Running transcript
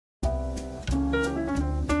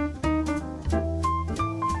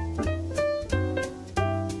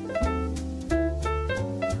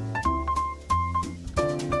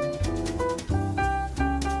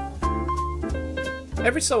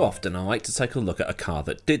Every so often I like to take a look at a car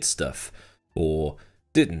that did stuff, or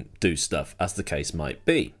didn't do stuff, as the case might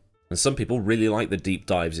be. And some people really like the deep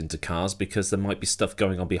dives into cars because there might be stuff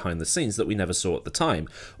going on behind the scenes that we never saw at the time,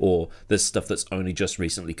 or there's stuff that's only just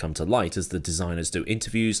recently come to light as the designers do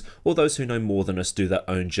interviews, or those who know more than us do their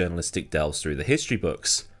own journalistic delves through the history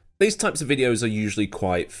books. These types of videos are usually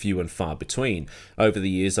quite few and far between. Over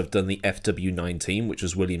the years I've done the FW19, which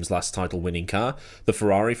was Williams' last title winning car, the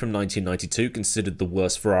Ferrari from 1992, considered the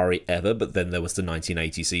worst Ferrari ever, but then there was the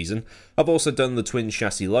 1980 season. I've also done the twin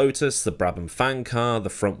chassis Lotus, the Brabham fan car,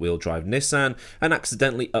 the front wheel drive Nissan, and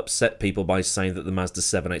accidentally upset people by saying that the Mazda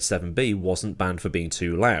 787B wasn't banned for being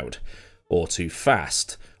too loud, or too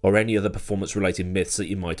fast, or any other performance related myths that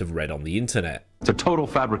you might have read on the internet. It's a total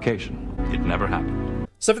fabrication. It never happened.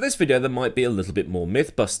 So for this video there might be a little bit more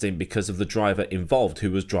myth busting because of the driver involved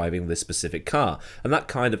who was driving this specific car, and that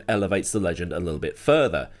kind of elevates the legend a little bit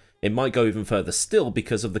further. It might go even further still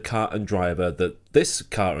because of the car and driver that this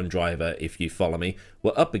car and driver, if you follow me,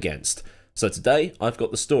 were up against. So today I've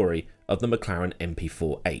got the story of the McLaren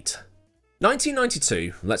MP4 8.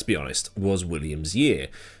 1992, let's be honest, was Williams' year.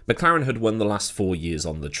 McLaren had won the last 4 years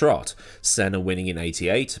on the trot, Senna winning in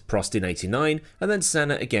 88, Prost in 89, and then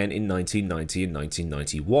Senna again in 1990 and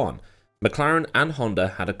 1991. McLaren and Honda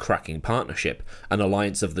had a cracking partnership, an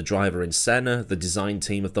alliance of the driver in Senna, the design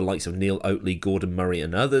team of the likes of Neil Oatley, Gordon Murray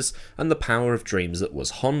and others, and the power of dreams that was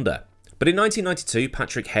Honda. But in 1992,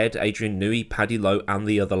 Patrick Head, Adrian Newey, Paddy Lowe and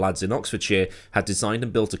the other lads in Oxfordshire had designed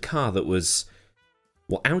and built a car that was,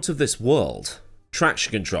 well, out of this world.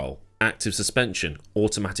 Traction control, active suspension,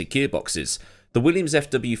 automatic gearboxes. The Williams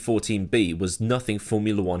FW14B was nothing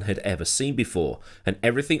Formula 1 had ever seen before, and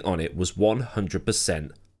everything on it was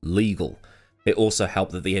 100% legal. It also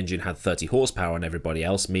helped that the engine had 30 horsepower on everybody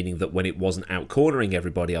else, meaning that when it wasn't out-cornering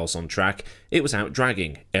everybody else on track, it was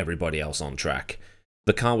out-dragging everybody else on track.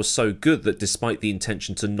 The car was so good that despite the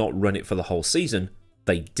intention to not run it for the whole season,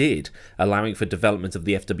 they did, allowing for development of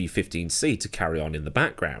the FW15C to carry on in the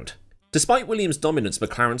background. Despite Williams' dominance,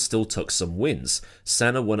 McLaren still took some wins.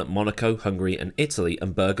 Senna won at Monaco, Hungary and Italy,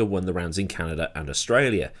 and Berger won the rounds in Canada and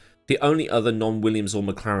Australia. The only other non-Williams or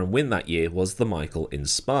McLaren win that year was the Michael in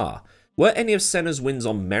Spa. Were any of Senna's wins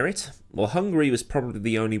on merit? Well, Hungary was probably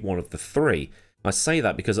the only one of the three. I say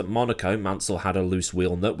that because at Monaco, Mansell had a loose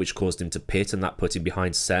wheel nut which caused him to pit, and that put him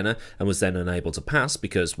behind Senna and was then unable to pass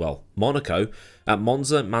because, well, Monaco. At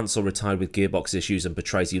Monza, Mansell retired with gearbox issues and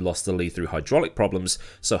Patrese lost the lead through hydraulic problems,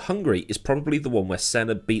 so Hungary is probably the one where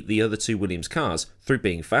Senna beat the other two Williams cars through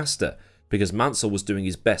being faster, because Mansell was doing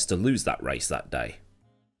his best to lose that race that day.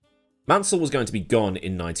 Mansell was going to be gone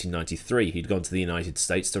in 1993. He'd gone to the United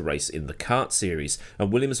States to race in the kart series,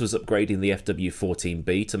 and Williams was upgrading the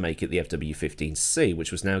FW14B to make it the FW15C,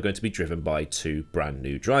 which was now going to be driven by two brand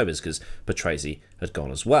new drivers because Patrese had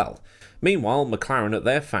gone as well. Meanwhile, McLaren at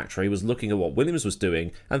their factory was looking at what Williams was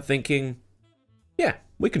doing and thinking, yeah,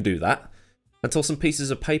 we can do that, until some pieces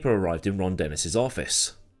of paper arrived in Ron Dennis's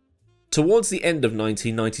office. Towards the end of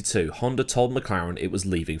 1992, Honda told McLaren it was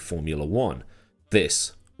leaving Formula 1.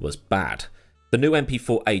 This was bad. The new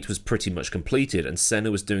MP4 8 was pretty much completed, and Senna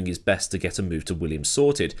was doing his best to get a move to Williams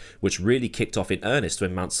sorted, which really kicked off in earnest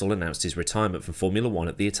when Mansell announced his retirement from Formula 1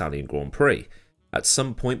 at the Italian Grand Prix. At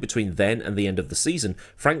some point between then and the end of the season,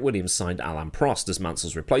 Frank Williams signed Alain Prost as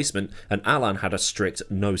Mansell's replacement, and Alain had a strict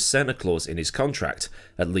no Senna clause in his contract,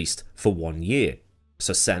 at least for 1 year.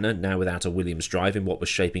 So Senna, now without a Williams drive in what was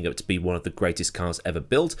shaping up to be one of the greatest cars ever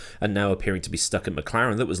built, and now appearing to be stuck at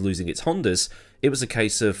McLaren that was losing its Hondas, it was a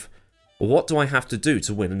case of, what do I have to do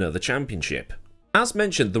to win another championship? As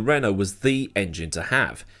mentioned, the Renault was the engine to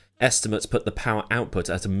have. Estimates put the power output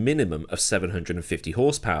at a minimum of 750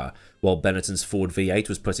 horsepower, while Benetton's Ford V8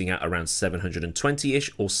 was putting out around 720-ish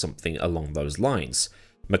or something along those lines.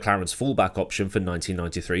 McLaren's fallback option for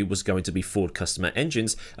 1993 was going to be Ford customer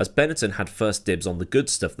engines, as Benetton had first dibs on the good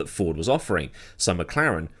stuff that Ford was offering, so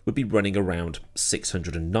McLaren would be running around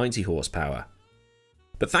 690 horsepower.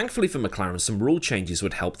 But thankfully for McLaren, some rule changes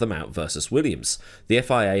would help them out versus Williams. The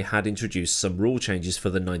FIA had introduced some rule changes for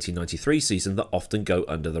the 1993 season that often go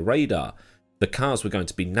under the radar. The cars were going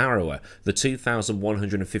to be narrower, the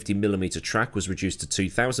 2,150mm track was reduced to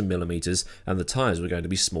 2,000mm, and the tyres were going to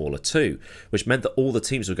be smaller too, which meant that all the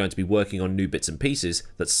teams were going to be working on new bits and pieces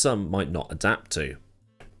that some might not adapt to.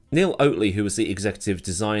 Neil Oatley, who was the executive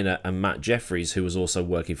designer, and Matt Jeffries, who was also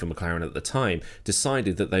working for McLaren at the time,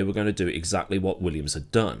 decided that they were going to do exactly what Williams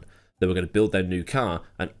had done. They were going to build their new car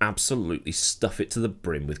and absolutely stuff it to the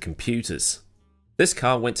brim with computers. This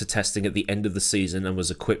car went to testing at the end of the season and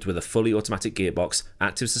was equipped with a fully automatic gearbox,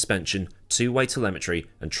 active suspension, two-way telemetry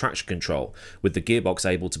and traction control, with the gearbox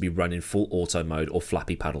able to be run in full auto mode or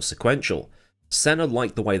flappy paddle sequential. Senna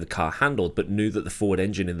liked the way the car handled, but knew that the Ford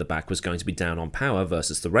engine in the back was going to be down on power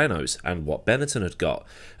versus the Renaults and what Benetton had got,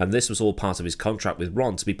 and this was all part of his contract with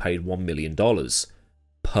Ron to be paid $1 million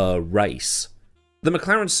per race. The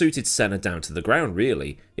McLaren suited Senna down to the ground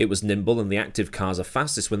really. It was nimble and the active cars are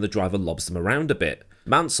fastest when the driver lobs them around a bit.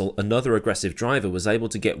 Mansell, another aggressive driver, was able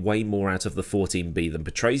to get way more out of the 14B than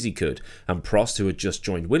Patrese could, and Prost, who had just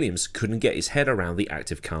joined Williams, couldn't get his head around the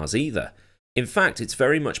active cars either. In fact, it's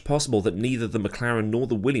very much possible that neither the McLaren nor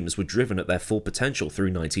the Williams were driven at their full potential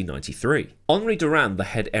through 1993. Henri Durand, the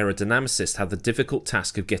head aerodynamicist, had the difficult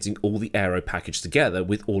task of getting all the aero package together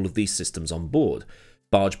with all of these systems on board.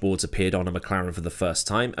 Barge boards appeared on a McLaren for the first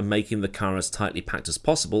time, and making the car as tightly packed as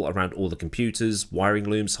possible around all the computers, wiring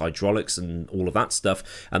looms, hydraulics and all of that stuff,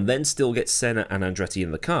 and then still get Senna and Andretti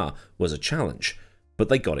in the car was a challenge. But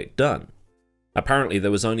they got it done. Apparently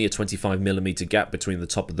there was only a 25mm gap between the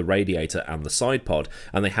top of the radiator and the side pod,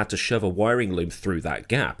 and they had to shove a wiring loom through that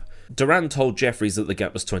gap. Durand told Jeffries that the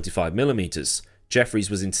gap was 25mm. Jeffries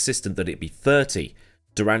was insistent that it be 30.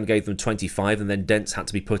 Durand gave them 25 and then dents had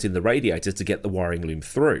to be put in the radiator to get the wiring loom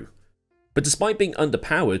through. But despite being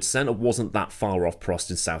underpowered, Senna wasn't that far off Prost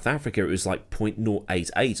in South Africa. It was like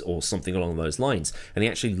 0.088 or something along those lines, and he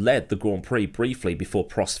actually led the Grand Prix briefly before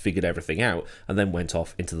Prost figured everything out and then went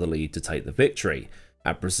off into the lead to take the victory.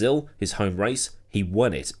 At Brazil, his home race, he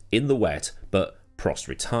won it in the wet, but Prost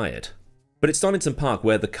retired. But it's Donington Park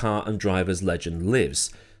where the car and driver's legend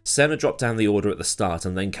lives. Senna dropped down the order at the start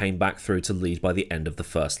and then came back through to lead by the end of the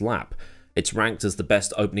first lap. It's ranked as the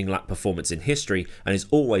best opening lap performance in history and is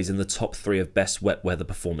always in the top 3 of best wet weather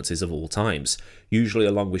performances of all times, usually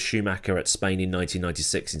along with Schumacher at Spain in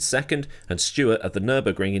 1996 in second and Stewart at the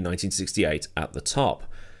Nürburgring in 1968 at the top.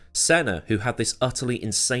 Senna, who had this utterly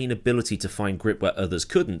insane ability to find grip where others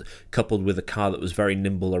couldn't, coupled with a car that was very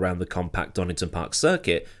nimble around the compact Donington Park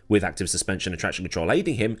circuit, with active suspension and traction control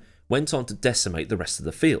aiding him, went on to decimate the rest of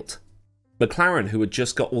the field. McLaren, who had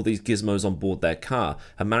just got all these gizmos on board their car,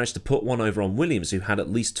 had managed to put one over on Williams, who had at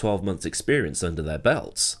least 12 months experience under their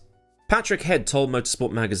belts. Patrick Head told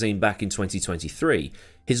Motorsport magazine back in 2023,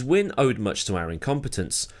 his win owed much to our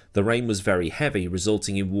incompetence. The rain was very heavy,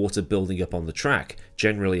 resulting in water building up on the track,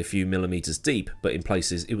 generally a few millimeters deep, but in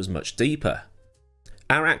places it was much deeper.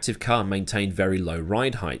 Our active car maintained very low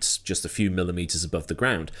ride heights, just a few millimeters above the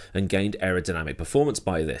ground, and gained aerodynamic performance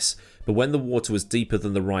by this, but when the water was deeper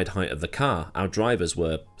than the ride height of the car, our drivers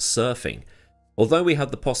were surfing. Although we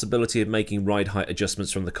had the possibility of making ride height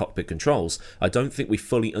adjustments from the cockpit controls, I don't think we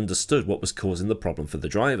fully understood what was causing the problem for the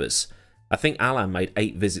drivers. I think Alain made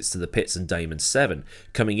 8 visits to the pits and Damon 7,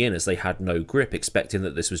 coming in as they had no grip, expecting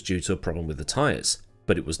that this was due to a problem with the tyres,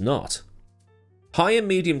 but it was not. High and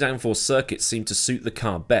medium downforce circuits seemed to suit the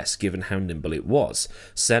car best given how nimble it was.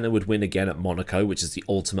 Senna would win again at Monaco, which is the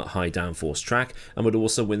ultimate high downforce track, and would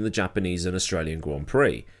also win the Japanese and Australian Grand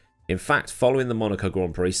Prix. In fact, following the Monaco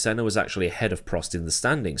Grand Prix, Senna was actually ahead of Prost in the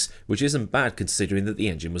standings, which isn't bad considering that the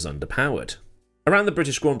engine was underpowered. Around the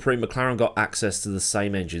British Grand Prix, McLaren got access to the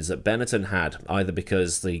same engines that Benetton had, either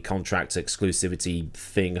because the contract exclusivity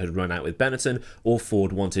thing had run out with Benetton, or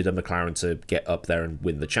Ford wanted a McLaren to get up there and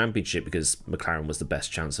win the championship because McLaren was the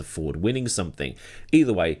best chance of Ford winning something.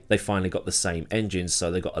 Either way, they finally got the same engines, so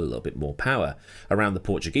they got a little bit more power. Around the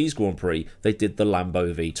Portuguese Grand Prix, they did the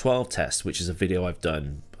Lambo V12 test, which is a video I've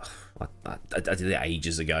done. I did it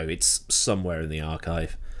ages ago. It's somewhere in the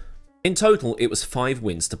archive. In total, it was 5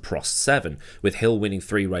 wins to Prost 7, with Hill winning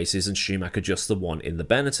 3 races and Schumacher just the 1 in the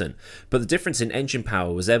Benetton, but the difference in engine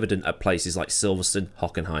power was evident at places like Silverstone,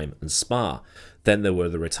 Hockenheim and Spa. Then there were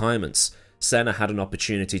the retirements. Senna had an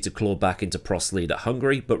opportunity to claw back into Prost's lead at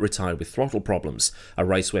Hungary, but retired with throttle problems, a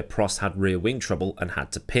race where Prost had rear wing trouble and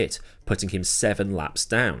had to pit, putting him 7 laps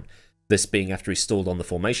down, this being after he stalled on the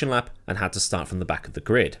formation lap and had to start from the back of the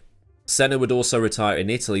grid. Senna would also retire in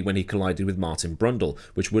Italy when he collided with Martin Brundle,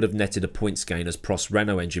 which would have netted a points gain as Prost's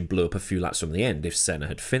Renault engine blew up a few laps from the end if Senna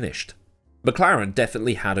had finished. McLaren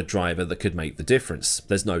definitely had a driver that could make the difference,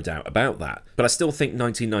 there's no doubt about that, but I still think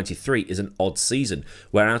 1993 is an odd season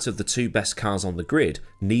where out of the 2 best cars on the grid,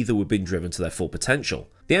 neither would have been driven to their full potential.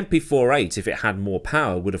 The MP4-8, if it had more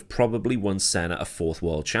power, would have probably won Senna a 4th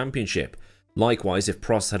World Championship. Likewise, if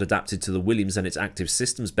Prost had adapted to the Williams and its active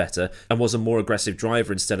systems better and was a more aggressive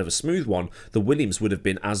driver instead of a smooth one, the Williams would have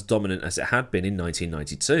been as dominant as it had been in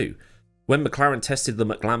 1992. When McLaren tested the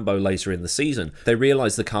McLambo later in the season, they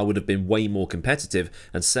realised the car would have been way more competitive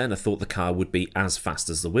and Senna thought the car would be as fast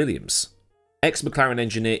as the Williams. Ex-McLaren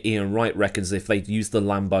engineer Ian Wright reckons if they'd used the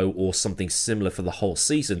Lambo or something similar for the whole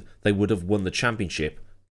season, they would have won the championship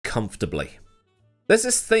comfortably. There's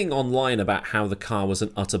this thing online about how the car was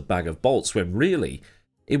an utter bag of bolts, when really,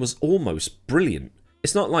 it was almost brilliant.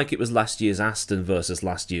 It's not like it was last year's Aston versus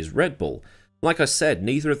last year's Red Bull. Like I said,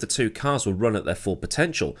 neither of the two cars will run at their full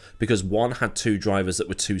potential, because one had two drivers that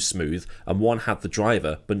were too smooth, and one had the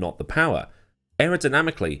driver but not the power.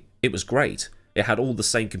 Aerodynamically, it was great. It had all the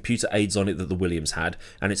same computer aids on it that the Williams had,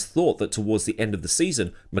 and it's thought that towards the end of the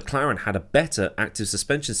season, McLaren had a better active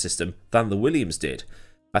suspension system than the Williams did.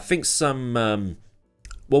 I think some,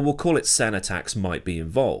 well, we'll call it Senna tax might be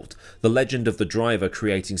involved. The legend of the driver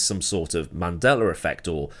creating some sort of Mandela Effect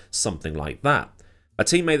or something like that. A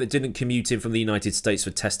teammate that didn't commute in from the United States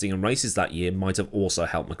for testing and races that year might have also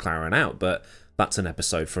helped McLaren out, but that's an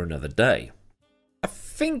episode for another day. I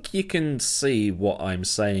think you can see what I'm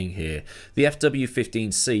saying here. The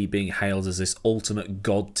FW15C being hailed as this ultimate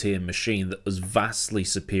god tier machine that was vastly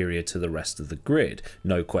superior to the rest of the grid,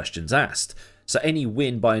 no questions asked. So any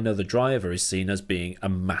win by another driver is seen as being a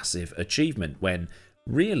massive achievement, when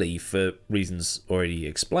really, for reasons already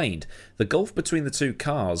explained, the gulf between the two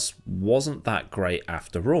cars wasn't that great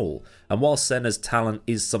after all. And while Senna's talent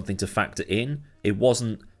is something to factor in, it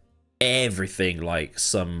wasn't everything like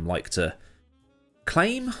some like to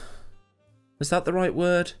claim? Is that the right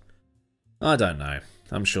word? I don't know.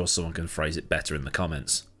 I'm sure someone can phrase it better in the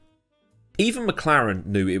comments. Even McLaren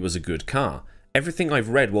knew it was a good car. Everything I've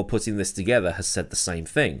read while putting this together has said the same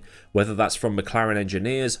thing, whether that's from McLaren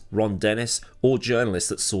engineers, Ron Dennis, or journalists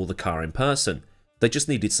that saw the car in person. They just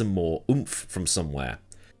needed some more oomph from somewhere.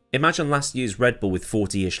 Imagine last year's Red Bull with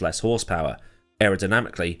 40-ish less horsepower.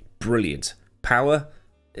 Aerodynamically, brilliant. Power?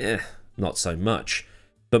 Not so much.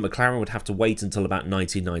 But McLaren would have to wait until about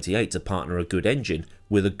 1998 to partner a good engine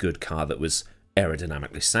with a good car that was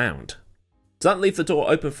aerodynamically sound. Does that leave the door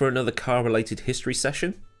open for another car-related history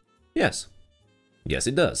session? Yes. Yes,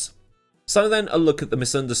 it does. So then, a look at the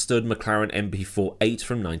misunderstood McLaren MP4 8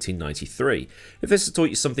 from 1993. If this has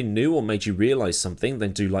taught you something new or made you realise something,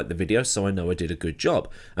 then do like the video so I know I did a good job.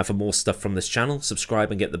 And for more stuff from this channel,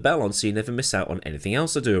 subscribe and get the bell on so you never miss out on anything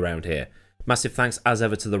else I do around here. Massive thanks as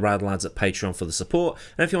ever to the rad lads at Patreon for the support,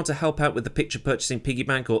 and if you want to help out with the picture purchasing piggy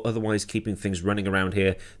bank or otherwise keeping things running around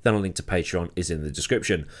here, then a link to Patreon is in the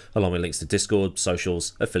description, along with links to Discord,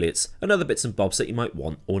 socials, affiliates, and other bits and bobs that you might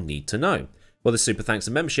want or need to know. Well, there's super thanks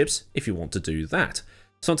and memberships if you want to do that.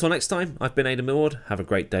 So until next time, I've been AdmiralLaWind, have a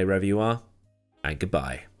great day wherever you are, and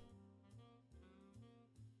goodbye.